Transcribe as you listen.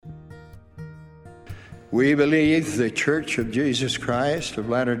We believe the Church of Jesus Christ of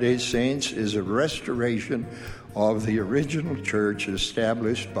Latter-day Saints is a restoration of the original church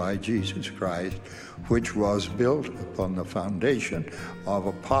established by Jesus Christ, which was built upon the foundation of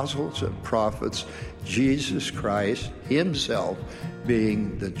apostles and prophets, Jesus Christ himself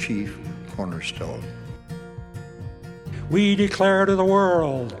being the chief cornerstone. We declare to the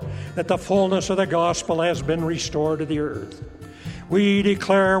world that the fullness of the gospel has been restored to the earth. We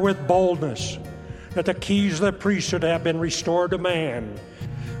declare with boldness that the keys of the priesthood have been restored to man.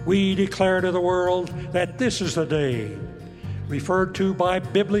 We declare to the world that this is the day, referred to by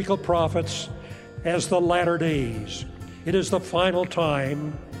biblical prophets as the latter days. It is the final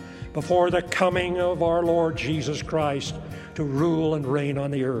time before the coming of our Lord Jesus Christ to rule and reign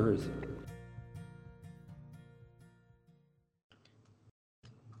on the earth.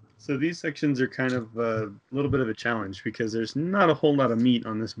 So these sections are kind of a little bit of a challenge because there's not a whole lot of meat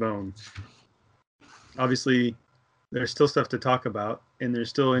on this bone. Obviously, there's still stuff to talk about, and there's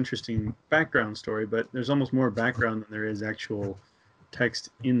still interesting background story, but there's almost more background than there is actual text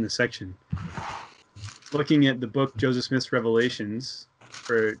in the section. Looking at the book Joseph Smith's Revelations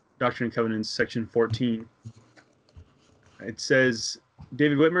for Doctrine and Covenants, section 14, it says,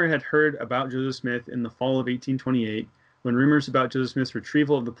 David Whitmer had heard about Joseph Smith in the fall of 1828 when rumors about Joseph Smith's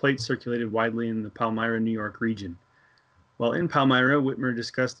retrieval of the plates circulated widely in the Palmyra, New York region. While in Palmyra, Whitmer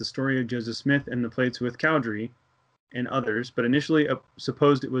discussed the story of Joseph Smith and the plates with Cowdery and others, but initially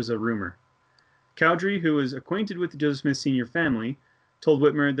supposed it was a rumor. Cowdery, who was acquainted with the Joseph Smith Sr. family, told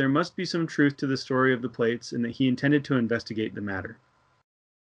Whitmer there must be some truth to the story of the plates and that he intended to investigate the matter.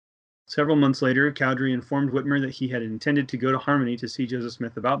 Several months later, Cowdery informed Whitmer that he had intended to go to Harmony to see Joseph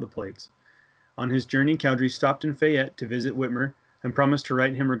Smith about the plates. On his journey, Cowdery stopped in Fayette to visit Whitmer and promised to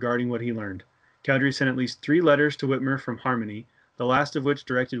write him regarding what he learned. Cowdery sent at least 3 letters to Whitmer from Harmony, the last of which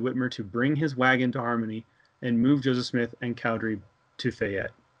directed Whitmer to bring his wagon to Harmony and move Joseph Smith and Cowdery to Fayette.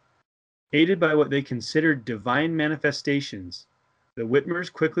 Aided by what they considered divine manifestations, the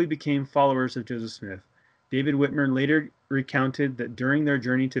Whitmers quickly became followers of Joseph Smith. David Whitmer later recounted that during their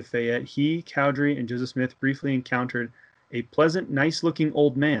journey to Fayette, he, Cowdery, and Joseph Smith briefly encountered a pleasant, nice-looking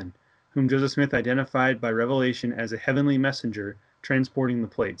old man, whom Joseph Smith identified by revelation as a heavenly messenger transporting the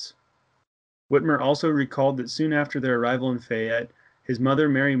plates. Whitmer also recalled that soon after their arrival in Fayette, his mother,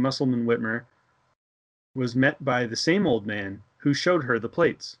 Mary Musselman Whitmer, was met by the same old man who showed her the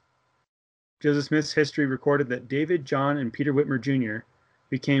plates. Joseph Smith's history recorded that David, John, and Peter Whitmer Jr.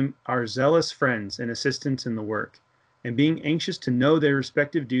 became our zealous friends and assistants in the work, and being anxious to know their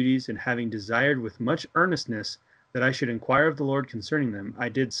respective duties and having desired with much earnestness that I should inquire of the Lord concerning them, I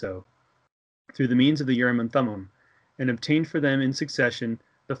did so, through the means of the Urim and Thummim, and obtained for them in succession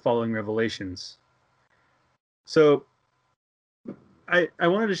the following revelations. So I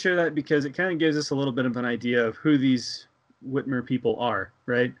wanted to share that because it kind of gives us a little bit of an idea of who these Whitmer people are,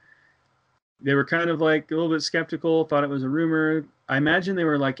 right? They were kind of like a little bit skeptical, thought it was a rumor. I imagine they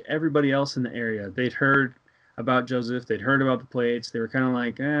were like everybody else in the area. They'd heard about Joseph, they'd heard about the plates. They were kind of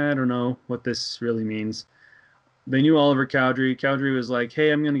like, I don't know what this really means. They knew Oliver Cowdery. Cowdery was like,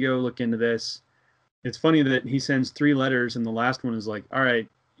 hey, I'm going to go look into this. It's funny that he sends 3 letters, and the last one is like, all right,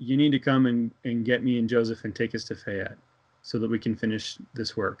 you need to come and get me and Joseph and take us to Fayette so that we can finish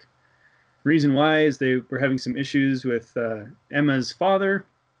this work. Reason why is they were having some issues with Emma's father,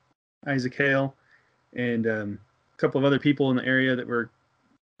 Isaac Hale, and a couple of other people in the area that were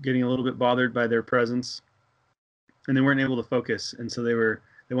getting a little bit bothered by their presence, and they weren't able to focus, and so they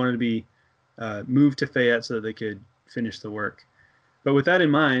wanted to be moved to Fayette so that they could finish the work. But with that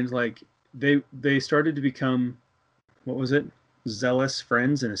in mind, like they started to become, what was it, zealous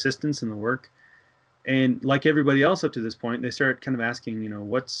friends and assistants in the work. And like everybody else up to this point, they started kind of asking,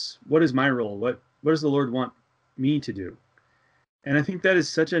 what is my role? What does the Lord want me to do? And I think that is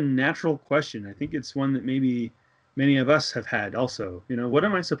such a natural question. I think it's one that maybe many of us have had also. What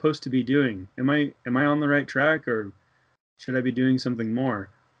am I supposed to be doing? Am I on the right track, or should I be doing something more?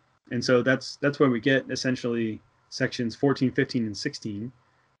 And so that's where we get essentially sections 14, 15, and 16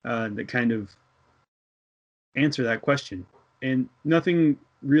 that kind of answer that question. And nothing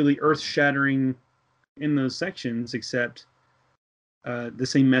really earth-shattering in those sections except the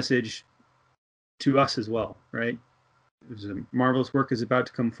same message to us as well, right? There's a marvelous work is about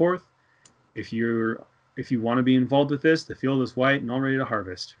to come forth. If you want to be involved with this, the field is white and all ready to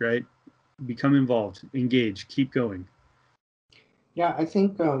harvest, right? Become involved, engage, keep going. Yeah, I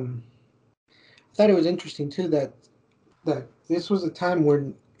think I thought it was interesting too that this was a time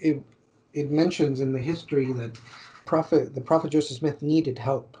when it mentions in the history that the prophet Joseph Smith needed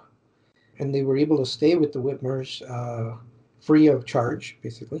help, and they were able to stay with the Whitmers free of charge,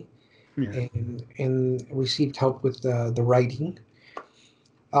 basically, Yeah. and received help with the writing.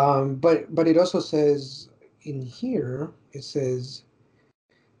 But it also says in here, it says,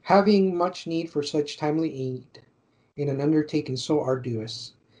 having much need for such timely aid in an undertaking so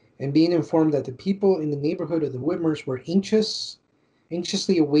arduous, and being informed that the people in the neighborhood of the Whitmers were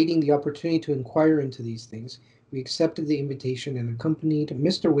anxiously awaiting the opportunity to inquire into these things, we accepted the invitation and accompanied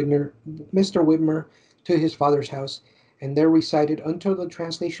Mr. Whitmer to his father's house, and there resided until the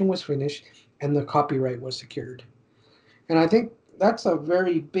translation was finished and the copyright was secured. And I think that's a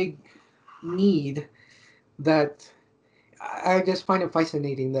very big need that I just find it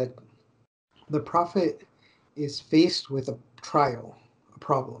fascinating that the prophet is faced with a trial, a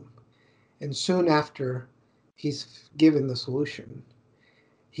problem, and soon after he's given the solution.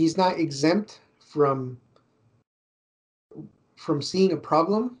 He's not exempt from seeing a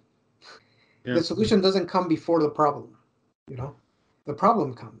problem. Yeah. The solution doesn't come before the problem, you know. The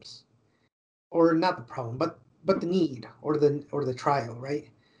problem comes, or not the problem, but the need or the trial, right?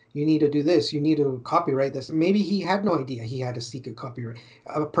 You need to do this. You need to copyright this. Maybe he had no idea he had to seek a copyright.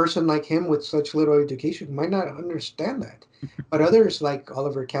 A person like him with such little education might not understand that. But others like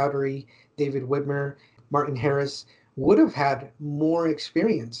Oliver Cowdery, David Whitmer, Martin Harris would have had more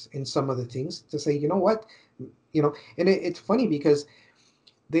experience in some of the things to say, you know what, and it's funny because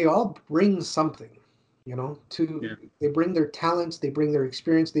they all bring something, Yeah. they bring their talents, they bring their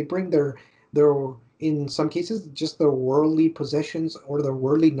experience, they bring their in some cases just their worldly possessions or their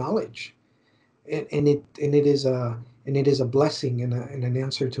worldly knowledge, and it is a blessing and an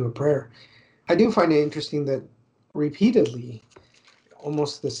answer to a prayer. I do find it interesting that repeatedly,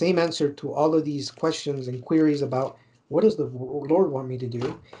 almost the same answer to all of these questions and queries about what does the Lord want me to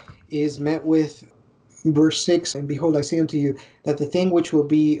do is met with verse 6. And behold, I say unto you that the thing which will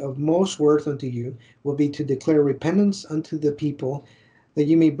be of most worth unto you will be to declare repentance unto the people, that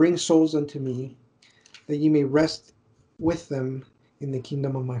you may bring souls unto me, that you may rest with them in the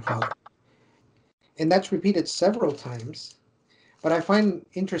kingdom of my Father. And that's repeated several times. But I find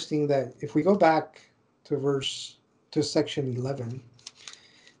interesting that if we go back to section 11,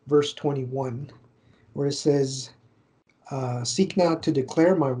 verse 21, where it says, seek not to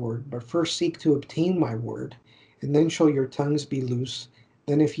declare my word, but first seek to obtain my word, and then shall your tongues be loose.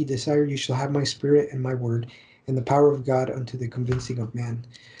 Then if ye desire, you shall have my spirit and my word, and the power of God unto the convincing of man.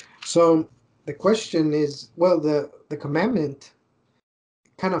 So the question is, well, the commandment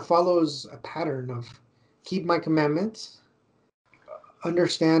kind of follows a pattern of keep my commandments,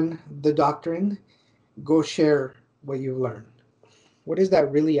 understand the doctrine, go share what you've learned. What is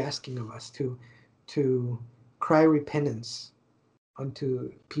that really asking of us to cry repentance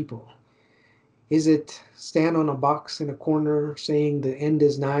unto people? Is it stand on a box in a corner saying the end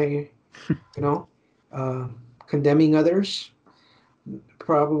is nigh, you know, uh, condemning others?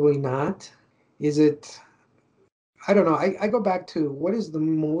 Probably not. Is it, I don't know. I go back to what is the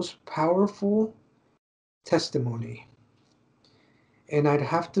most powerful testimony? And I'd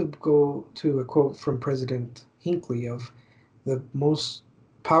have to go to a quote from President Hinckley of the most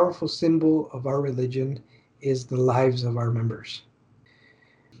powerful symbol of our religion is the lives of our members.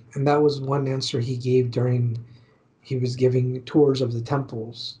 And that was one answer he gave during he was giving tours of the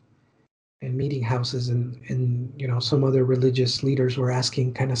temples and meeting houses, and some other religious leaders were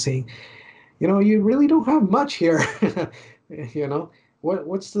asking, kind of saying, you really don't have much here. you know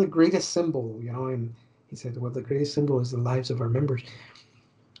what's the greatest symbol, and he said, well, the greatest symbol is the lives of our members.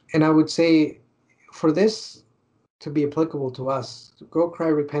 And I would say, for this to be applicable to us, go cry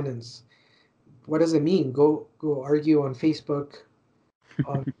repentance. What does it mean? Go argue on Facebook,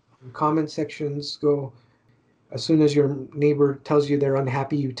 on comment sections. Go, as soon as your neighbor tells you they're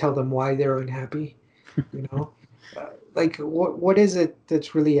unhappy, you tell them why they're unhappy. You know, like what is it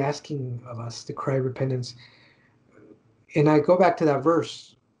that's really asking of us to cry repentance? And I go back to that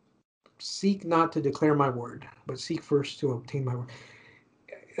verse: seek not to declare my word, but seek first to obtain my word.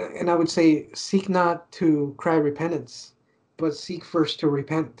 And I would say, seek not to cry repentance, but seek first to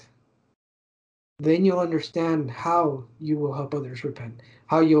repent. Then you'll understand how you will help others repent,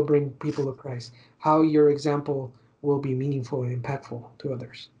 how you'll bring people to Christ, how your example will be meaningful and impactful to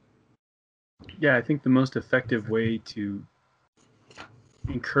others. Yeah, I think the most effective way to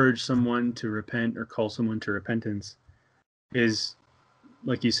encourage someone to repent or call someone to repentance is,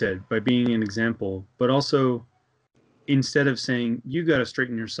 like you said, by being an example, but also instead of saying, you got to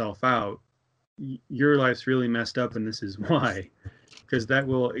straighten yourself out, your life's really messed up and this is why, because that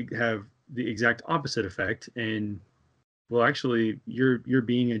will have the exact opposite effect. And well, actually, you're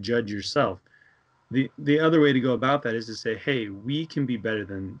being a judge yourself. The other way to go about that is to say, hey, we can be better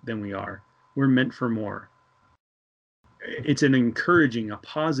than we are. We're meant for more. it's an encouraging, a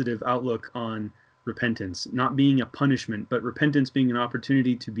positive outlook on repentance, not being a punishment, but repentance being an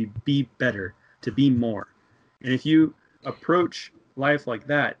opportunity to be better, to be more. And if you approach life like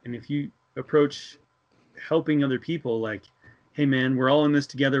that, and if you approach helping other people like, hey man, we're all in this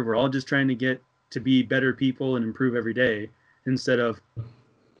together, we're all just trying to get to be better people and improve every day, instead of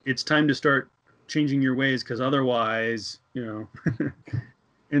it's time to start changing your ways because otherwise,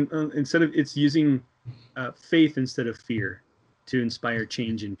 and instead of, it's using faith instead of fear to inspire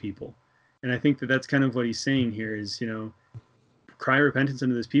change in people. And I think that that's kind of what he's saying here is, cry repentance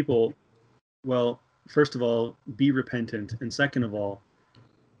unto this people. Well, first of all, be repentant. And second of all,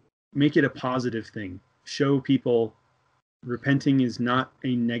 make it a positive thing. Show people repenting is not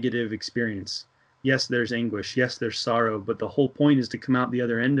a negative experience. Yes, there's anguish. Yes, there's sorrow. But the whole point is to come out the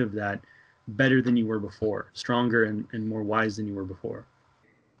other end of that better than you were before, stronger and more wise than you were before.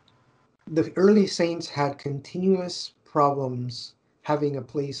 The early saints had continuous problems having a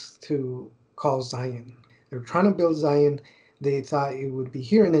place to call Zion. They were trying to build Zion. They thought it would be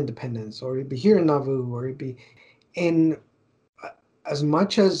here in Independence, or it'd be here in Nauvoo, or it'd be in. As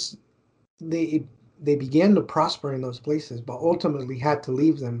much as they began to prosper in those places, but ultimately had to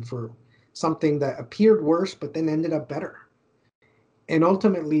leave them for something that appeared worse, but then ended up better. And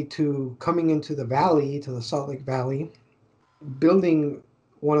ultimately to coming into the valley, to the Salt Lake Valley, building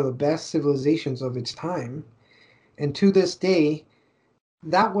one of the best civilizations of its time. And to this day,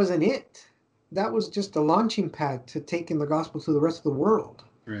 that wasn't it. That was just a launching pad to taking the gospel to the rest of the world.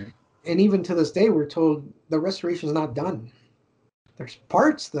 Right. And even to this day, we're told the restoration is not done. There's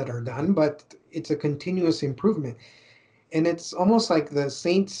parts that are done, but it's a continuous improvement. And it's almost like the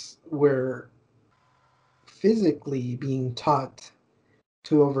saints were physically being taught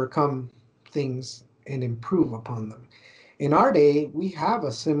to overcome things and improve upon them. In our day, we have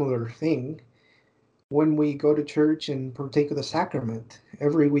a similar thing when we go to church and partake of the sacrament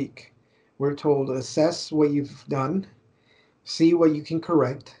every week. We're told, assess what you've done, see what you can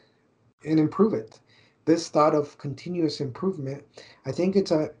correct, and improve it. This thought of continuous improvement, I think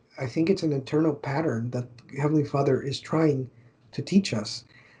it's an eternal pattern that Heavenly Father is trying to teach us,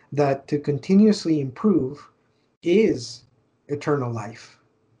 that to continuously improve is eternal life.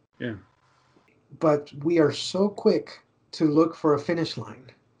 Yeah. But we are so quick to look for a finish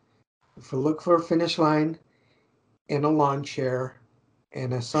line. Look for a finish line and a lawn chair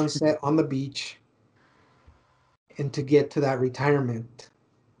and a sunset on the beach, and to get to that retirement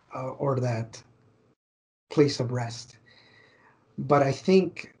or that place of rest. But I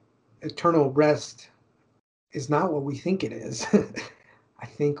think eternal rest is not what we think it is. I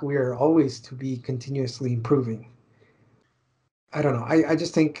think we are always to be continuously improving. I don't know. I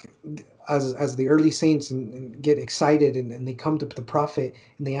just think as the early saints and get excited and they come to the prophet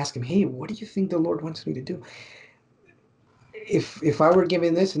and they ask him, hey, what do you think the Lord wants me to do? If I were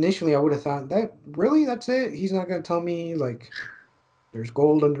given this initially, I would have thought, that's it? He's not going to tell me like there's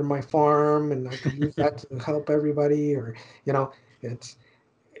gold under my farm and I could use that to help everybody, or it's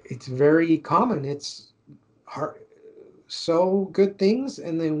very common. It's hard, sow good things,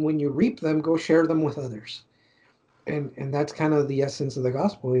 and then when you reap them, go share them with others. And that's kind of the essence of the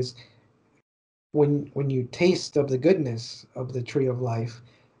gospel, is when you taste of the goodness of the tree of life,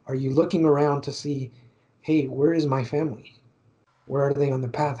 are you looking around to see, hey, where is my family? Where are they on the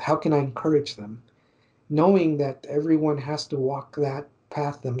path? How can I encourage them? Knowing that everyone has to walk that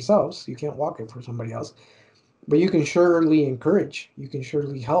path themselves. You can't walk it for somebody else. But you can surely encourage. You can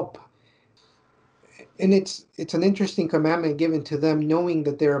surely help. And it's an interesting commandment given to them, knowing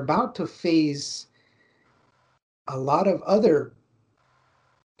that they're about to face a lot of other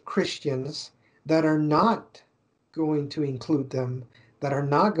Christians that are not going to include them, that are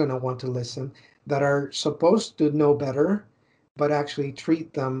not going to want to listen, that are supposed to know better, but actually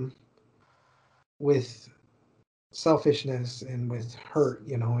treat them with selfishness and with hurt,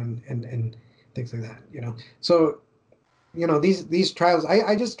 and things like that, So, these trials,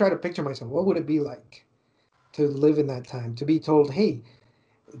 I just try to picture myself. What would it be like to live in that time, to be told, hey,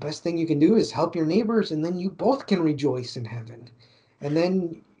 the best thing you can do is help your neighbors, and then you both can rejoice in heaven. And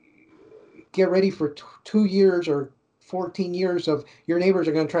then get ready for 2 years or 14 years of your neighbors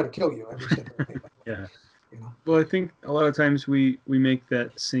are going to try to kill you every step of the way. Yeah. Well, I think a lot of times we make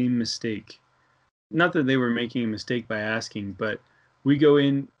that same mistake. Not that they were making a mistake by asking, but we go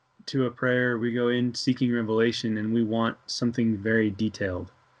into a prayer, we go in seeking revelation, and we want something very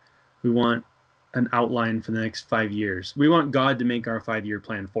detailed. We want an outline for the next 5 years. We want God to make our 5-year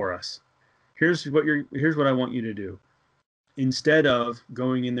plan for us. Here's what I want you to do. Instead of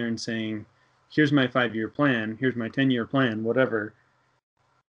going in there and saying, here's my 5-year plan, here's my 10-year plan, whatever,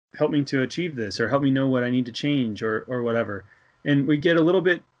 help me to achieve this, or help me know what I need to change, or whatever. And we get a little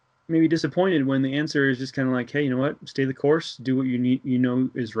bit maybe disappointed when the answer is just kind of like, hey, you know what, stay the course, do what you need,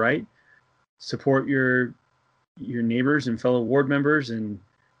 is right, support your neighbors and fellow ward members and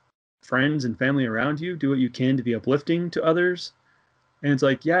friends and family around you, do what you can to be uplifting to others. And it's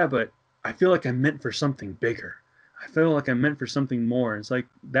like, yeah, but I feel like I'm meant for something bigger. I feel like I'm meant for something more. It's like,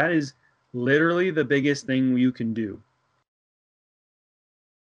 that is literally the biggest thing you can do.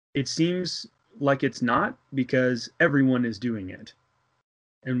 It seems like it's not, because everyone is doing it.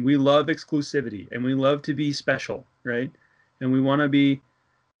 And we love exclusivity, and we love to be special, right? And we want to be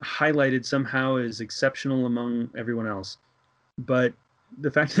highlighted somehow as exceptional among everyone else. But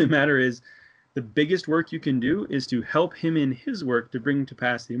the fact of the matter is, the biggest work you can do is to help him in his work to bring to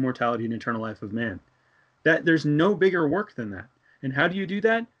pass the immortality and eternal life of man. That there's no bigger work than that. And how do you do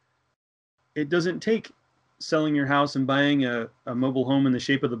that? It doesn't take selling your house and buying a mobile home in the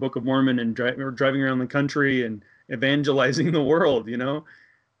shape of the Book of Mormon and driving around the country and evangelizing the world,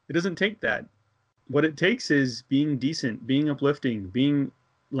 It doesn't take that. What it takes is being decent, being uplifting,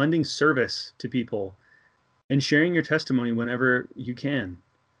 lending service to people, and sharing your testimony whenever you can.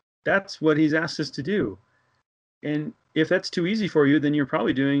 That's what he's asked us to do. And if that's too easy for you, then you're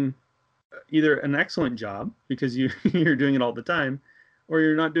probably doing either an excellent job because you're doing it all the time, or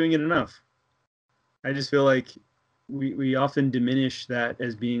you're not doing it enough. I just feel like we often diminish that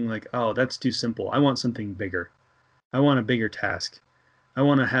as being like, oh, that's too simple. I want something bigger. I want a bigger task. I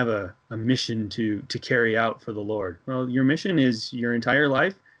want to have a mission to carry out for the Lord. Well, your mission is your entire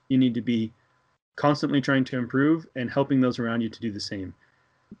life. You need to be constantly trying to improve and helping those around you to do the same.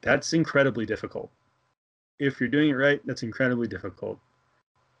 That's incredibly difficult. If you're doing it right, that's incredibly difficult.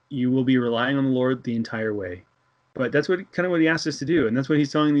 You will be relying on the Lord the entire way. But that's what he asked us to do, and that's what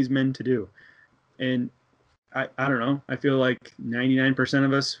he's telling these men to do. And I don't know. I feel like 99%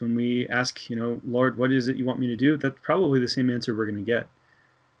 of us, when we ask, Lord, what is it you want me to do? That's probably the same answer we're going to get.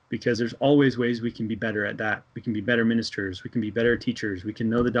 Because there's always ways we can be better at that. We can be better ministers. We can be better teachers. We can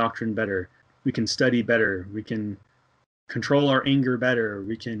know the doctrine better. We can study better. We can control our anger better.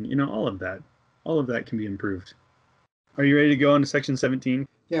 We can, all of that. All of that can be improved. Are you ready to go on to section 17?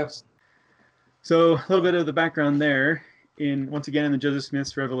 Yes. So a little bit of the background there. Once again, in the Joseph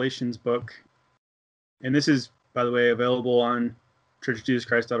Smith's Revelations book. And this is, by the way, available on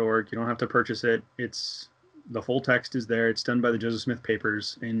churchofjesuschrist.org. You don't have to purchase it. The full text is there. It's done by the Joseph Smith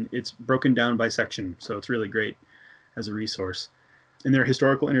Papers, and it's broken down by section, so it's really great as a resource. In their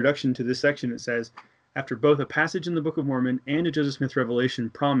historical introduction to this section, it says, after both a passage in the Book of Mormon and a Joseph Smith revelation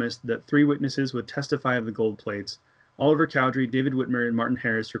promised that 3 witnesses would testify of the gold plates, Oliver Cowdery, David Whitmer, and Martin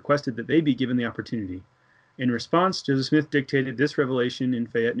Harris requested that they be given the opportunity. In response, Joseph Smith dictated this revelation in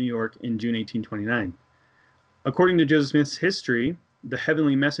Fayette, New York in June 1829. According to Joseph Smith's history, the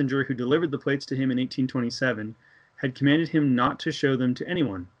heavenly messenger who delivered the plates to him in 1827 had commanded him not to show them to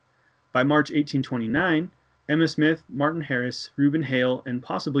anyone. By March 1829, Emma Smith, Martin Harris, Reuben Hale, and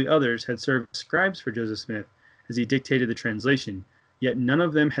possibly others had served as scribes for Joseph Smith as he dictated the translation, yet none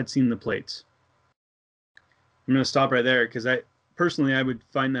of them had seen the plates. I'm going to stop right there because I would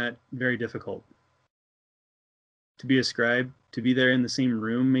find that very difficult. To be a scribe, to be there in the same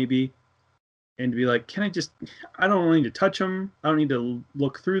room maybe, and to be like, I don't need to touch them. I don't need to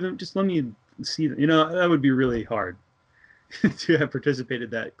look through them. Just let me see them. That would be really hard to have participated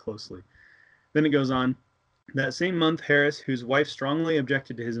that closely. Then it goes on. That same month, Harris, whose wife strongly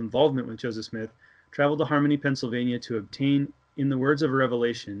objected to his involvement with Joseph Smith, traveled to Harmony, Pennsylvania to obtain, in the words of a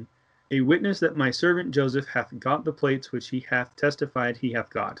revelation, a witness that my servant Joseph hath got the plates which he hath testified he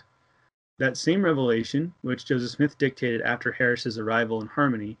hath got. That same revelation, which Joseph Smith dictated after Harris's arrival in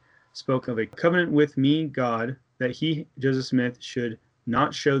Harmony, spoke of a covenant with me, God, that he, Joseph Smith, should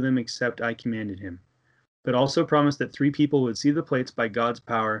not show them except I commanded him, but also promised that 3 people would see the plates by God's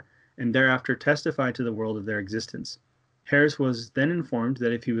power and thereafter testify to the world of their existence. Harris was then informed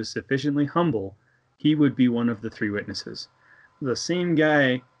that if he was sufficiently humble, he would be one of the 3 witnesses. The same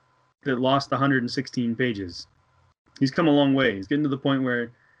guy that lost the 116 pages. He's come a long way. He's getting to the point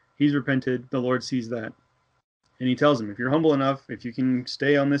where he's repented. The Lord sees that. And he tells him, if you're humble enough, if you can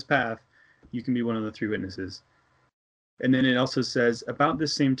stay on this path, you can be one of the 3 witnesses. And then it also says, about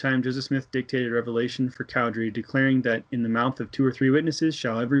this same time, Joseph Smith dictated a revelation for Cowdery, declaring that in the mouth of 2 or 3 witnesses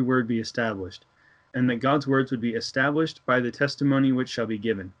shall every word be established, and that God's words would be established by the testimony which shall be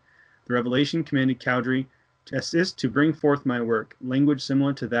given. The revelation commanded Cowdery to assist to bring forth my work, language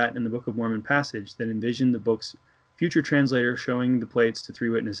similar to that in the Book of Mormon passage that envisioned the book's future translator showing the plates to 3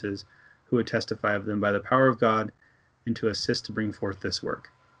 witnesses who would testify of them by the power of God, and to assist to bring forth this work.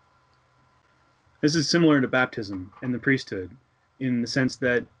 This is similar to baptism and the priesthood. in the sense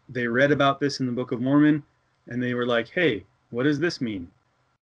that they read about this in the Book of Mormon and they were like, hey, what does this mean?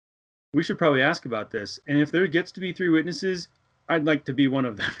 We should probably ask about this. And if there gets to be 3 witnesses, I'd like to be one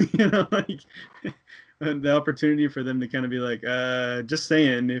of them. Like the opportunity for them to kind of be like, just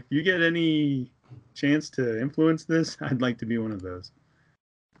saying, if you get any chance to influence this, I'd like to be one of those.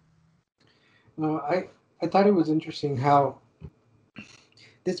 I thought it was interesting how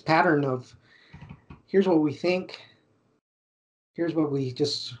this pattern of here's what we think, here's what we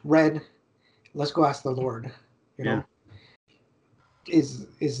just read, let's go ask the Lord, is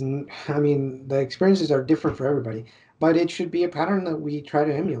I mean, the experiences are different for everybody, but it should be a pattern that we try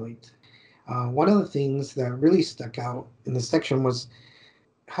to emulate. One of the things that really stuck out in this section was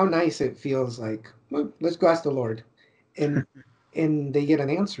how nice it feels like, well, let's go ask the Lord, and and they get an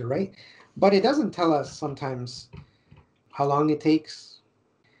answer, right? But it doesn't tell us sometimes how long it takes.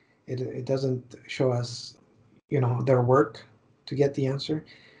 It doesn't show us, their work to get the answer.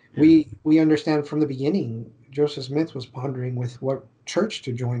 Yeah. We understand from the beginning, Joseph Smith was pondering with what church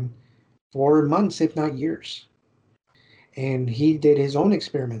to join for months, if not years. And he did his own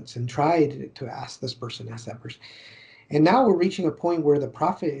experiments and tried to ask this person, ask that person. And now we're reaching a point where the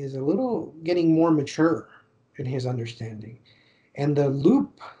prophet is a little getting more mature in his understanding. And the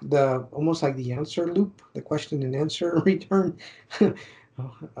loop, almost like the answer loop, the question and answer return,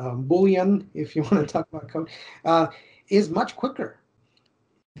 Boolean, if you want to talk about code, is much quicker.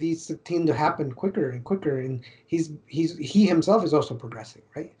 These tend to happen quicker and quicker, and he himself is also progressing,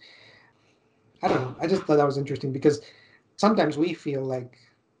 right? I don't know. I just thought that was interesting because sometimes we feel like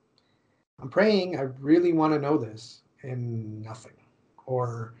I'm praying, I really want to know this, and nothing,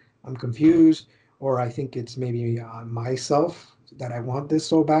 or I'm confused, or I think it's maybe myself that I want this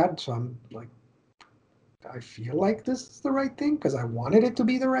so bad, so I'm like, I feel like this is the right thing because I wanted it to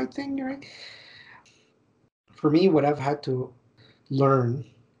be the right thing, right? For me, what I've had to learn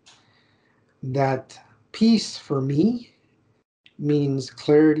that peace for me means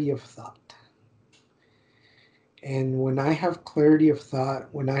clarity of thought. And when I have clarity of thought,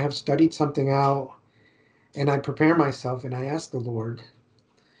 when I have studied something out and I prepare myself and I ask the Lord,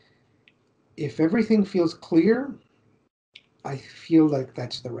 if everything feels clear, I feel like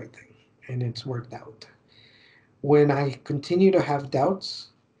that's the right thing and it's worked out. When I continue to have doubts,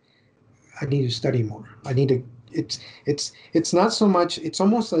 I need to study more. I need to, it's not so much, it's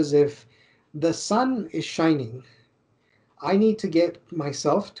almost as if the sun is shining. I need to get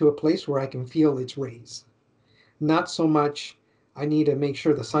myself to a place where I can feel its rays. Not so much I need to make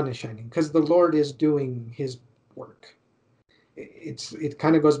sure the sun is shining because the Lord is doing his work. It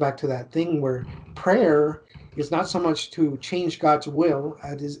kind of goes back to that thing where prayer is not so much to change God's will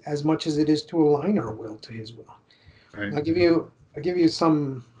as much as it is to align our will to his will. Right. I'll give you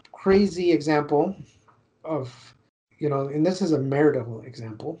some crazy example of, and this is a marital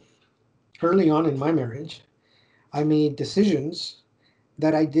example. Early on in my marriage, I made decisions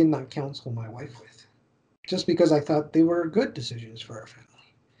that I did not counsel my wife with, just because I thought they were good decisions for our family.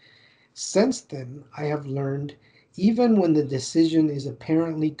 Since then, I have learned, even when the decision is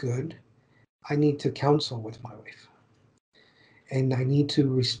apparently good, I need to counsel with my wife. And I need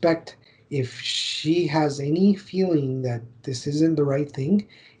to respect if she has any feeling that this isn't the right thing.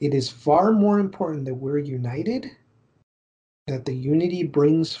 It is far more important that we're united, that the unity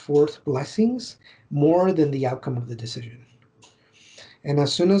brings forth blessings more than the outcome of the decision. And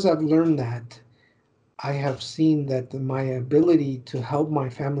as soon as I've learned that, I have seen that my ability to help my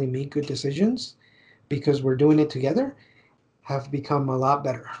family make good decisions, because we're doing it together, have become a lot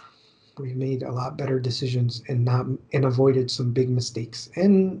better. We've made a lot better decisions and avoided some big mistakes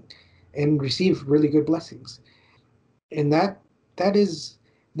and received really good blessings. And that has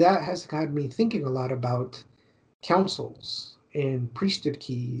got me thinking a lot about councils and priesthood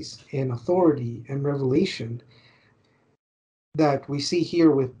keys and authority and revelation that we see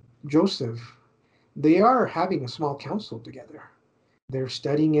here with Joseph. They are having a small council together. They're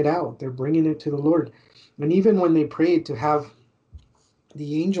studying it out. They're bringing it to the Lord. And even when they prayed to have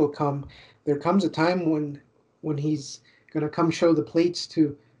the angel come, there comes a time when he's going to come show the plates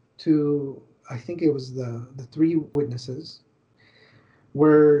to I think it was the 3 witnesses,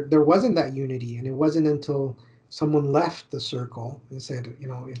 where there wasn't that unity. And it wasn't until someone left the circle and said,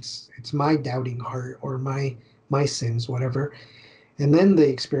 it's my doubting heart or my sins, whatever. And then the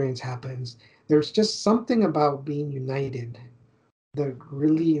experience happens. There's just something about being united that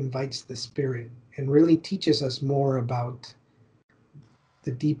really invites the Spirit and really teaches us more about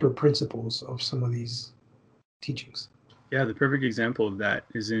the deeper principles of some of these teachings. Yeah, the perfect example of that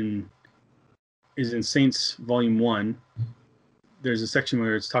is in Saints Volume 1, there's a section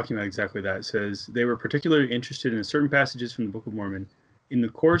where it's talking about exactly that. It says, they were particularly interested in certain passages from the Book of Mormon. In the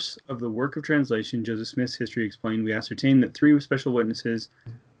course of the work of translation, Joseph Smith's History Explained, we ascertained that 3 special witnesses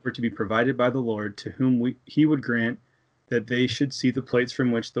were to be provided by the Lord, to whom he would grant that they should see the plates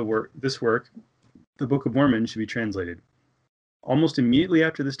from which this work, the Book of Mormon, should be translated. Almost immediately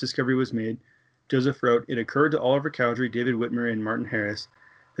after this discovery was made, Joseph wrote, it occurred to Oliver Cowdery, David Whitmer, and Martin Harris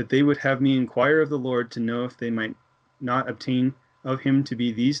that they would have me inquire of the Lord to know if they might not obtain of him to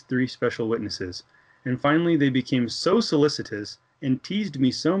be these 3 special witnesses. And finally they became so solicitous and teased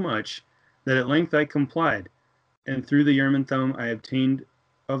me so much that at length I complied, and through the Urim and Thummim I obtained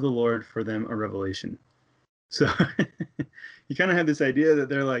of the Lord for them a revelation. So you kind of have this idea that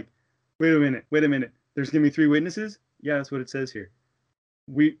they're like, wait a minute, there's going to be 3 witnesses? Yeah, that's what it says here.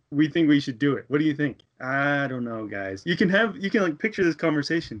 We think we should do it. What do you think? I don't know, guys. You can like picture this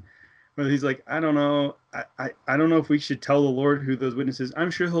conversation where he's like, I don't know. I don't know if we should tell the Lord who those witnesses. I'm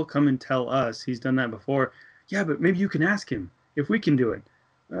sure he'll come and tell us. He's done that before. Yeah, but maybe you can ask him if we can do it.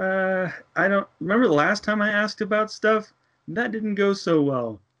 I don't remember the last time I asked about stuff. That didn't go so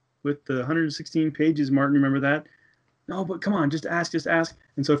well with the 116 pages. Martin, remember that? No, but come on, just ask.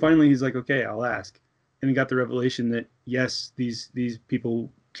 And so finally he's like, okay, I'll ask. And he got the revelation that, yes, these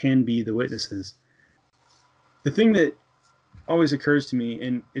people can be the witnesses. The thing that always occurs to me,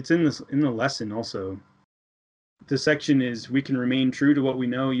 and it's in the lesson also, the section is, we can remain true to what we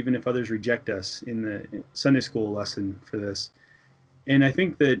know even if others reject us, in the Sunday school lesson for this. And I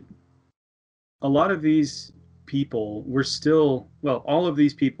think that a lot of these people were still, all of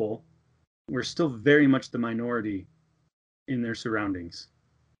these people were still very much the minority in their surroundings,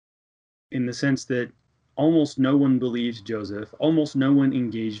 in the sense that almost no one believed Joseph. Almost no one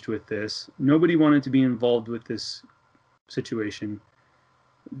engaged with this. Nobody wanted to be involved with this situation.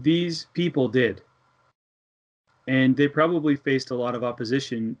 These people did. And they probably faced a lot of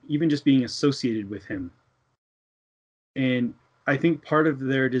opposition, even just being associated with him. And I think part of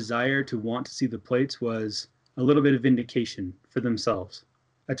their desire to want to see the plates was a little bit of vindication for themselves.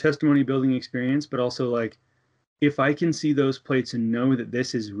 A testimony building experience, but also like, if I can see those plates and know that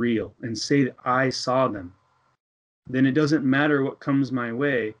this is real and say that I saw them, then it doesn't matter what comes my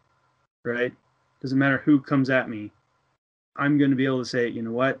way, right? Doesn't matter who comes at me. I'm going to be able to say, you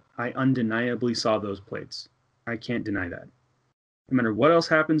know what? I undeniably saw those plates. I can't deny that. No matter what else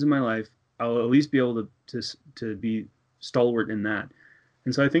happens in my life, I'll at least be able to be stalwart in that.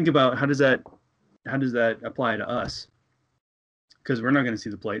 And so I think about how does that apply to us? Because we're not going to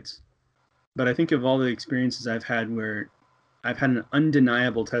see the plates. But I think of all the experiences I've had where I've had an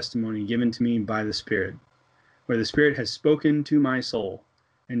undeniable testimony given to me by the Spirit, where the Spirit has spoken to my soul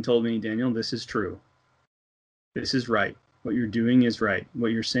and told me, Daniel, this is true. This is right. What you're doing is right.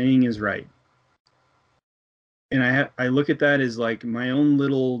 What you're saying is right. And I look at that as like my own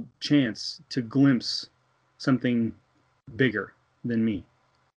little chance to glimpse something bigger than me.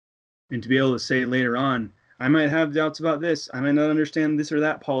 And to be able to say later on, I might have doubts about this. I might not understand this or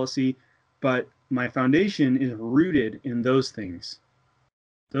that policy, but my foundation is rooted in those things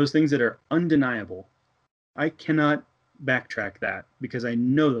that are undeniable. I cannot backtrack that because I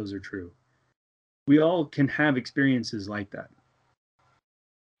know those are true. We all can have experiences like that.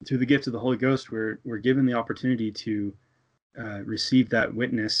 Through the gift of the Holy Ghost, we're given the opportunity to receive that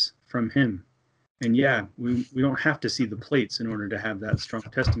witness from him. And yeah, we don't have to see the plates in order to have that strong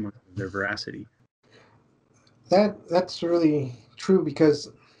testimony of their veracity. That's really true,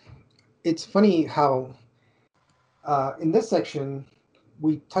 because it's funny how in this section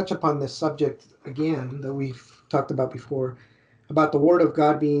we touch upon this subject again that we've talked about before, about the Word of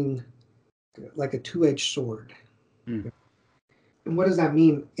God being like a two-edged sword. And what does that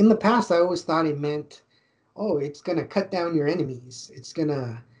mean? In the past, I always thought it meant, it's gonna cut down your enemies. It's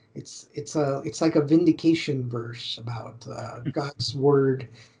like a vindication verse about God's Word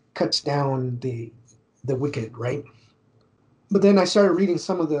cuts down the wicked, right? But then I started reading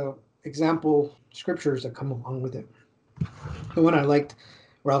some of the example scriptures that come along with it. The one I liked,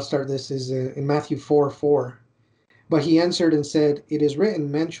 where I'll start this, is in Matthew 4:4. But he answered and said, "It is written,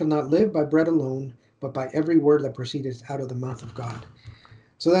 man shall not live by bread alone, but by every word that proceedeth out of the mouth of God."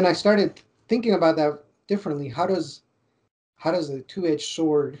 So then I started thinking about that differently. How does a two-edged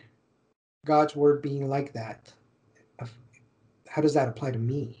sword, God's word being like that, how does that apply to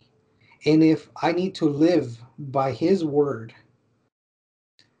me? And if I need to live by his word,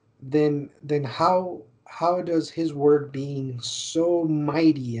 then how does his word being so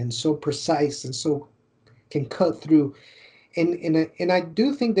mighty and so precise and so can cut through? And I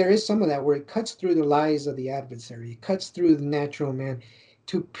do think there is some of that where it cuts through the lies of the adversary. It cuts through the natural man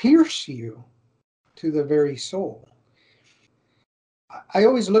to pierce you to the very soul. I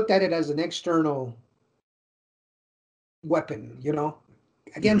always looked at it as an external weapon,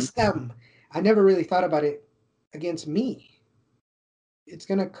 against them. I never really thought about it against me. It's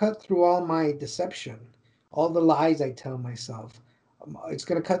going to cut through all my deception, all the lies I tell myself. It's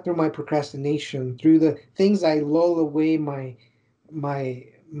going to cut through my procrastination, through the things I lull away my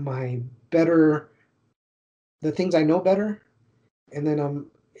better, the things I know better. And then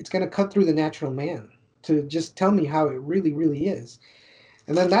it's going to cut through the natural man to just tell me how it really, really is.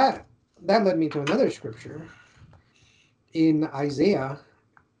 And then that led me to another scripture in Isaiah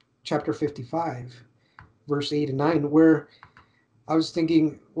chapter 55, verse 8 and 9, where I was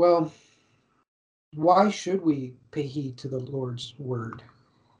thinking, well, why should we pay heed to the Lord's word?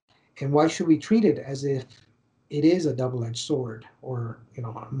 And why should we treat it as if it is a double-edged sword, or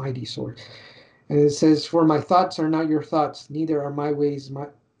a mighty sword? And it says, "For my thoughts are not your thoughts, neither are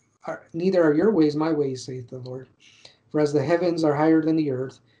your ways my ways, saith the Lord. For as the heavens are higher than the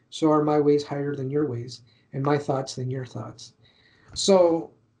earth, so are my ways higher than your ways, and my thoughts than your thoughts."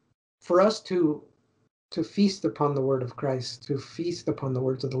 So for us to feast upon the word of Christ, to feast upon the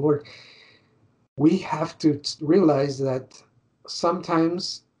words of the Lord, we have to realize that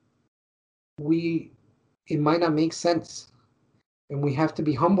sometimes it might not make sense. And we have to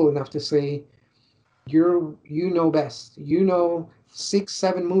be humble enough to say, you know best. 6,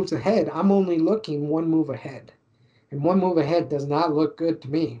 7 moves ahead. I'm only looking 1 move ahead. And 1 move ahead does not look good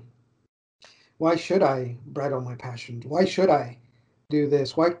to me. Why should I bridle my passions? Why should I do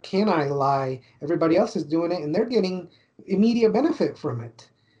this? Why can't I lie? Everybody else is doing it and they're getting immediate benefit from it.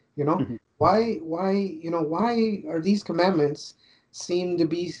 Why are these commandments seem to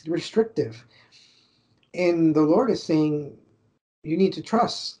be restrictive? And the Lord is saying, you need to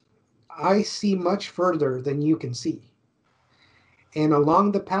trust. I see much further than you can see. And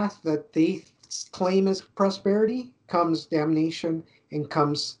along the path that they claim as prosperity comes damnation, and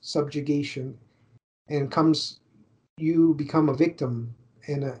comes subjugation, and comes you become a victim,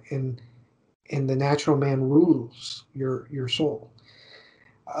 and the natural man rules your soul.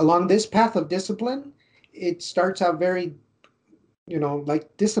 Along this path of discipline, it starts out very,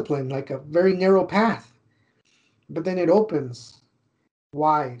 like discipline, like a very narrow path. But then it opens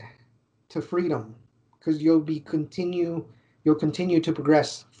wide to freedom, because you'll continue to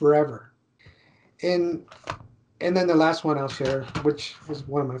progress forever. And then the last one I'll share, which is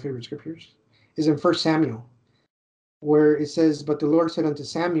one of my favorite scriptures, is in 1 Samuel, where it says, "But the Lord said unto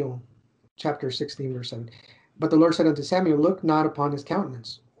Samuel," chapter 16, verse 7, "But the Lord said unto Samuel, look not upon his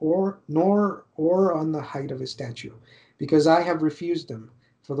countenance, nor on the height of his stature, because I have refused him.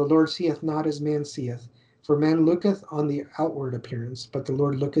 For the Lord seeth not as man seeth. For man looketh on the outward appearance, but the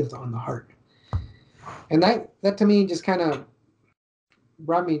Lord looketh on the heart." And that to me just kind of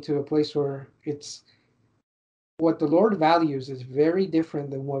brought me to a place where it's what the Lord values is very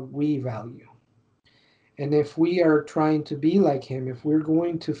different than what we value. And if we are trying to be like him, if we're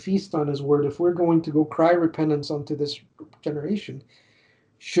going to feast on his word, if we're going to go cry repentance unto this generation,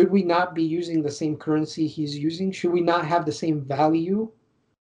 should we not be using the same currency he's using? Should we not have the same value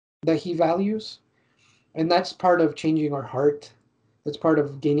that he values? And that's part of changing our heart. That's part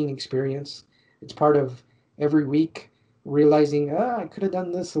of gaining experience. It's part of every week realizing, I could have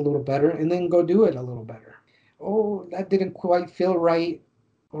done this a little better, and then go do it a little better. Oh, that didn't quite feel right.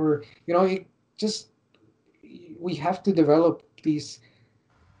 Or, we have to develop these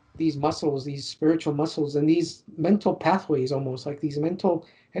muscles, these spiritual muscles, and these mental pathways, almost like these mental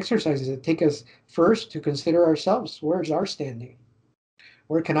exercises that take us first to consider ourselves. Where's our standing?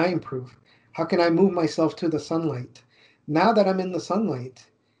 Where can I improve? How can I move myself to the sunlight? Now that I'm in the sunlight,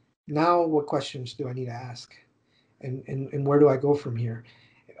 now what questions do I need to ask? And where do I go from here?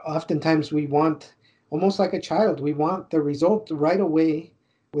 Oftentimes we want, almost like a child, we want the result right away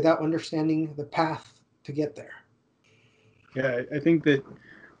without understanding the path to get there. Yeah, I think that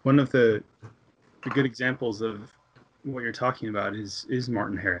one of the good examples of what you're talking about is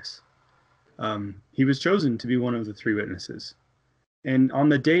Martin Harris. He was chosen to be one of the 3 witnesses. And on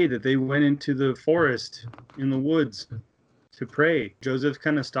the day that they went into the forest, in the woods, to pray, Joseph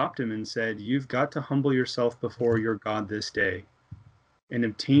kind of stopped him and said, "You've got to humble yourself before your God this day and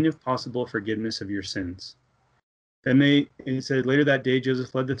obtain, if possible, forgiveness of your sins." Then it said, later that day,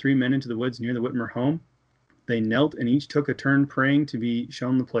 Joseph led the 3 men into the woods near the Whitmer home. They knelt and each took a turn praying to be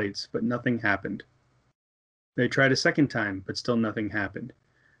shown the plates, but nothing happened. They tried a second time, but still nothing happened.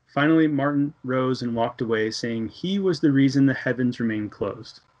 Finally, Martin rose and walked away, saying he was the reason the heavens remained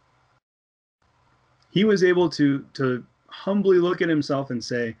closed. He was able to humbly look at himself and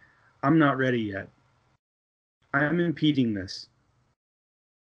say, I'm not ready yet. I'm impeding this.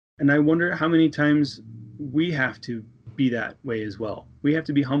 And I wonder how many times we have to be that way as well. We have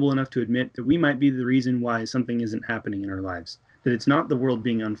to be humble enough to admit that we might be the reason why something isn't happening in our lives. That it's not the world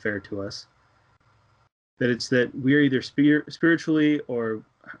being unfair to us. That it's that we are either spiritually or,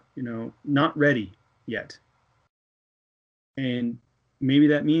 not ready yet. And maybe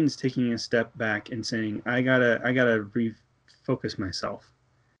that means taking a step back and saying, I gotta refocus myself.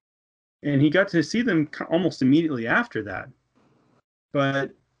 And he got to see them almost immediately after that.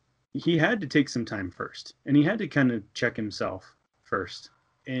 But he had to take some time first, and he had to kind of check himself first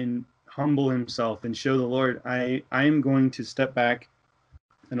and humble himself and show the Lord, I am going to step back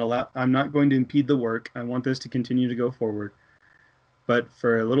and I'm not going to impede the work. I want this to continue to go forward. But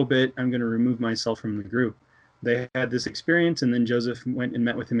for a little bit, I'm going to remove myself from the group. They had this experience, and then Joseph went and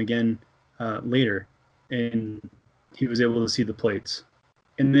met with him again later, and he was able to see the plates.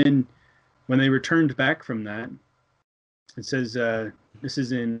 And then when they returned back from that, it says, this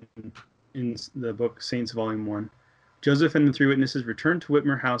is in the book Saints Volume 1. Joseph and the three witnesses returned to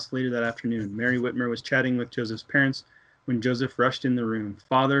Whitmer House later that afternoon. Mary Whitmer was chatting with Joseph's parents when Joseph rushed in the room.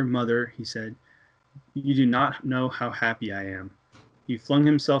 "Father, mother," he said, "you do not know how happy I am." He flung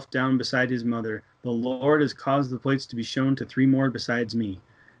himself down beside his mother. "The Lord has caused the plates to be shown to three more besides me.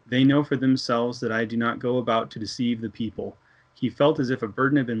 They know for themselves that I do not go about to deceive the people." He felt as if a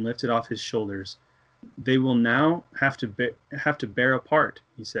burden had been lifted off his shoulders. "They will now have to bear a part,"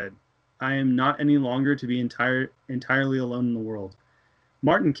 he said. "I am not any longer to be entirely alone in the world."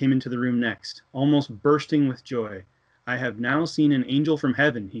 Martin came into the room next, almost bursting with joy. "I have now seen an angel from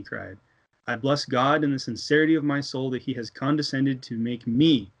heaven," he cried. "I bless God in the sincerity of my soul that he has condescended to make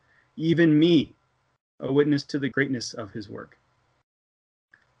me, even me, a witness to the greatness of his work."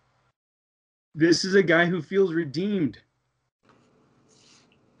 This is a guy who feels redeemed.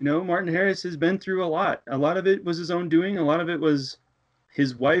 Martin Harris has been through a lot. A lot of it was his own doing. A lot of it was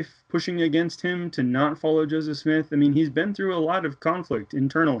his wife pushing against him to not follow Joseph Smith. I mean, he's been through a lot of conflict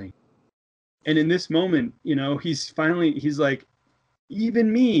internally. And in this moment, he's like,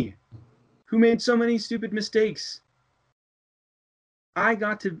 even me, who made so many stupid mistakes, I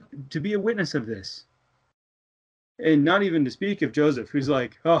got to be a witness of this. And not even to speak of Joseph, who's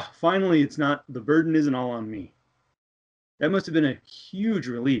like, oh, finally, the burden isn't all on me. That must have been a huge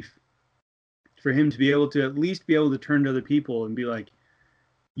relief for him to be able to at least be able to turn to other people and be like,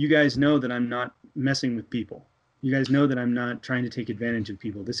 you guys know that I'm not messing with people. You guys know that I'm not trying to take advantage of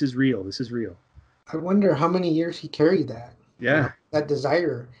people. This is real. This is real. I wonder how many years he carried that. Yeah. That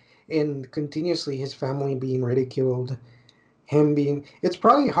desire, and continuously his family being ridiculed, it's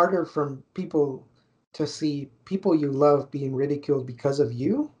probably harder for people to see people you love being ridiculed because of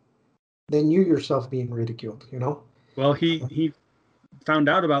you than you yourself being ridiculed, Well, he found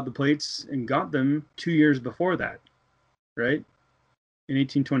out about the plates and got them 2 years before that, right? In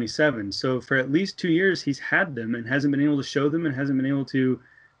 1827. So for at least 2 years, he's had them and hasn't been able to show them and hasn't been able to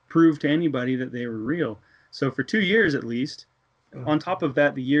prove to anybody that they were real. So for 2 years, at least, on top of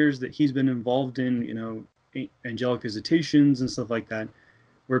that, the years that he's been involved in, angelic visitations and stuff like that,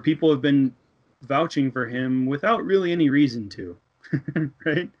 where people have been vouching for him without really any reason to,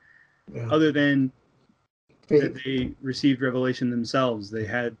 right? Yeah. Other than that they received revelation themselves. They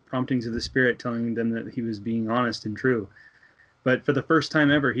had promptings of the Spirit telling them that he was being honest and true. But for the first time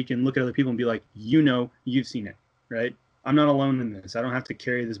ever, he can look at other people and be like, you've seen it, right? I'm not alone in this. I don't have to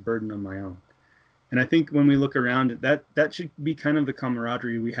carry this burden on my own. And I think when we look around, that should be kind of the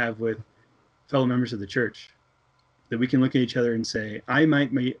camaraderie we have with fellow members of the church, that we can look at each other and say, I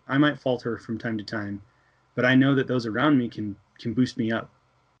might falter from time to time, but I know that those around me can boost me up.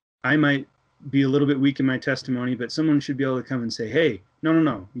 I might be a little bit weak in my testimony, but someone should be able to come and say, hey,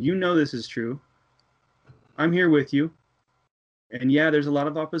 no, this is true. I'm here with you. And yeah, there's a lot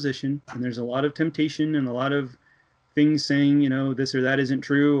of opposition, and there's a lot of temptation, and a lot of things saying, this or that isn't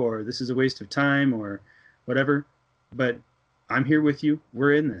true, or this is a waste of time, or whatever. But I'm here with you.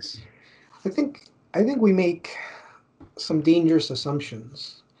 We're in this. I think we make some dangerous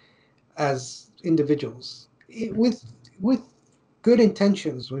assumptions as individuals. With good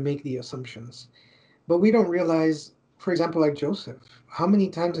intentions, we make the assumptions, but we don't realize, for example, like Joseph, how many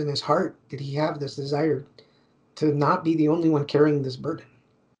times in his heart did he have this desire to not be the only one carrying this burden?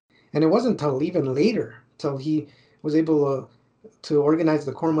 And it wasn't until even later, till he was able to organize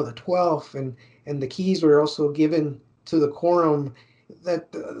the Quorum of the 12, and the keys were also given to the quorum,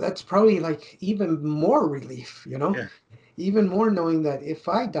 that's probably like even more relief, Yeah. Even more knowing that if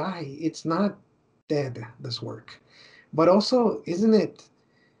I die, it's not dead, this work. But also, isn't it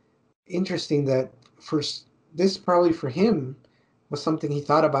interesting that this probably for him was something he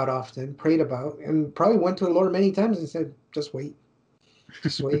thought about often, prayed about, and probably went to the Lord many times and said, just wait,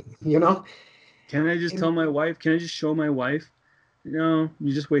 Can I just tell my wife? Can I just show my wife? No,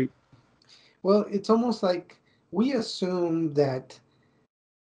 you just wait. Well, it's almost like we assume that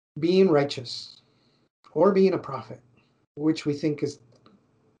being righteous or being a prophet, which we think is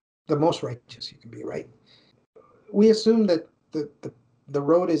the most righteous you can be, right? We assume that the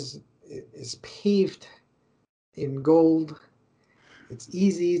road is paved in gold. It's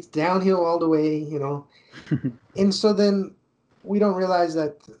easy. It's downhill all the way, you know. And so then we don't realize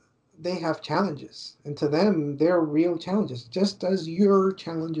that they have challenges, and to them, they're real challenges, just as your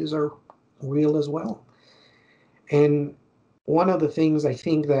challenges are real as well. And one of the things I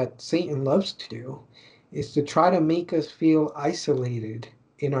think that Satan loves to do is to try to make us feel isolated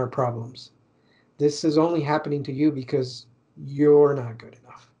in our problems. This is only happening to you because you're not good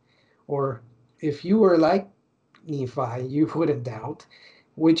enough. Or if you were like Nephi, you wouldn't doubt,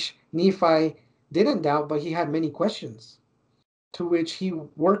 which Nephi didn't doubt, but he had many questions to which he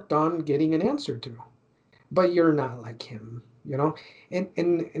worked on getting an answer to. But you're not like him, you know?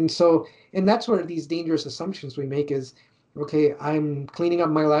 And so that's where these dangerous assumptions we make is, okay, I'm cleaning up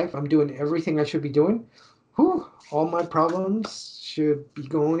my life, I'm doing everything I should be doing. Whew, all my problems should be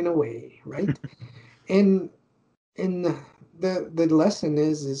going away, right? and the lesson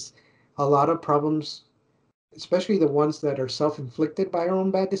is a lot of problems, especially the ones that are self-inflicted by our own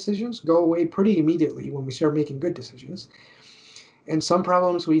bad decisions, go away pretty immediately when we start making good decisions. And some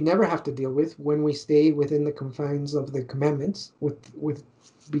problems we never have to deal with when we stay within the confines of the commandments, with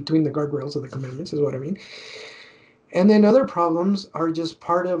between the guardrails of the commandments is what I mean. And then other problems are just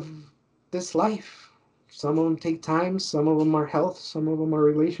part of this life. Some of them take time, some of them are health, some of them are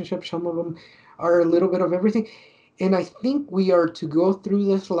relationships, some of them are a little bit of everything. And I think we are to go through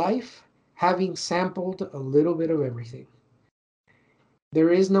this life having sampled a little bit of everything. There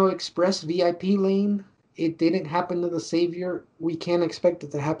is no express VIP lane. It didn't happen to the Savior. We can't expect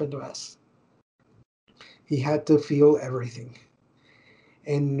it to happen to us. He had to feel everything.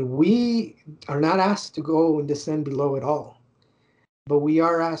 And we are not asked to go and descend below at all. But we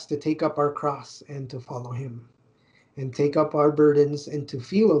are asked to take up our cross and to follow him. And take up our burdens and to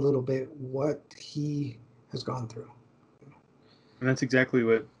feel a little bit what he has gone through. And that's exactly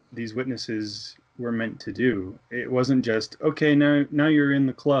what these witnesses were meant to do. It wasn't just, okay, now you're in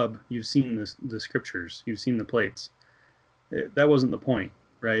the club, you've seen the scriptures, you've seen the plates. That wasn't the point,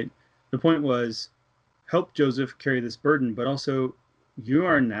 right? The point was, help Joseph carry this burden, but also you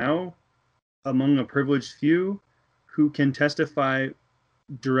are now among a privileged few who can testify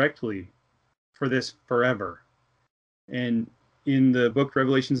directly for this forever. And in the book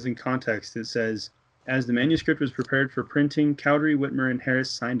Revelations in Context, it says, as the manuscript was prepared for printing, Cowdery, Whitmer, and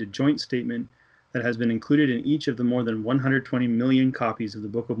Harris signed a joint statement that has been included in each of the more than 120 million copies of the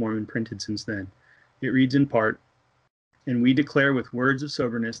Book of Mormon printed since then. It reads in part, and we declare with words of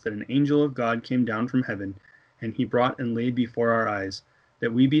soberness that an angel of God came down from heaven, and he brought and laid before our eyes,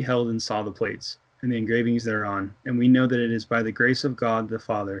 that we beheld and saw the plates, and the engravings thereon, and we know that it is by the grace of God the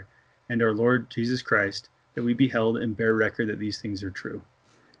Father, and our Lord Jesus Christ, that we beheld and bear record that these things are true.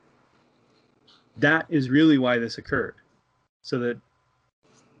 That is really why this occurred, so that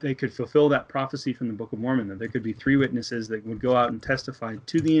they could fulfill that prophecy from the Book of Mormon, that there could be 3 witnesses that would go out and testify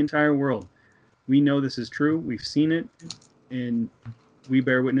to the entire world. We know this is true, we've seen it, and we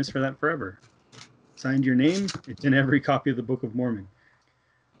bear witness for that forever. Signed your name, it's in every copy of the Book of Mormon.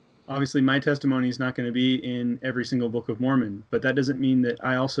 Obviously, my testimony is not going to be in every single Book of Mormon, but that doesn't mean that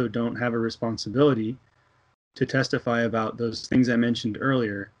I also don't have a responsibility to testify about those things I mentioned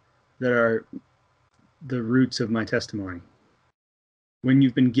earlier that are the roots of my testimony. When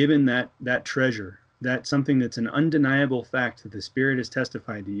you've been given that treasure, that's something that's an undeniable fact that the Spirit has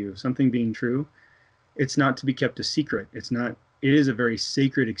testified to you of something being true, it's not to be kept a secret. It is a very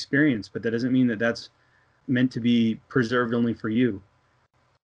sacred experience, but that doesn't mean that that's meant to be preserved only for you.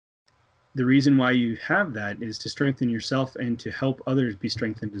 The reason why you have that is to strengthen yourself and to help others be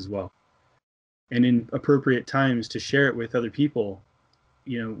strengthened as well. And in appropriate times to share it with other people,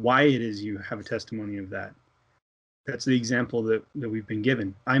 why it is you have a testimony of that. That's the example that we've been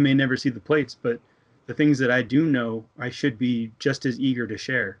given. I may never see the plates, but the things that I do know, I should be just as eager to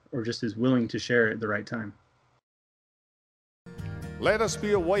share or just as willing to share at the right time. Let us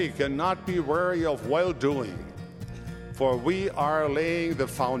be awake and not be weary of well-doing, for we are laying the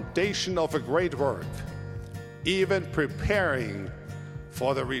foundation of a great work, even preparing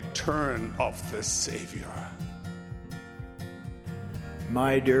for the return of the Savior.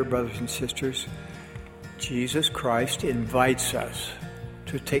 My dear brothers and sisters, Jesus Christ invites us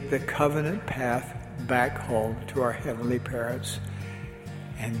to take the covenant path back home to our heavenly parents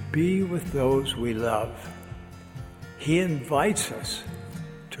and be with those we love. He invites us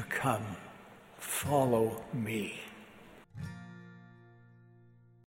to come follow me.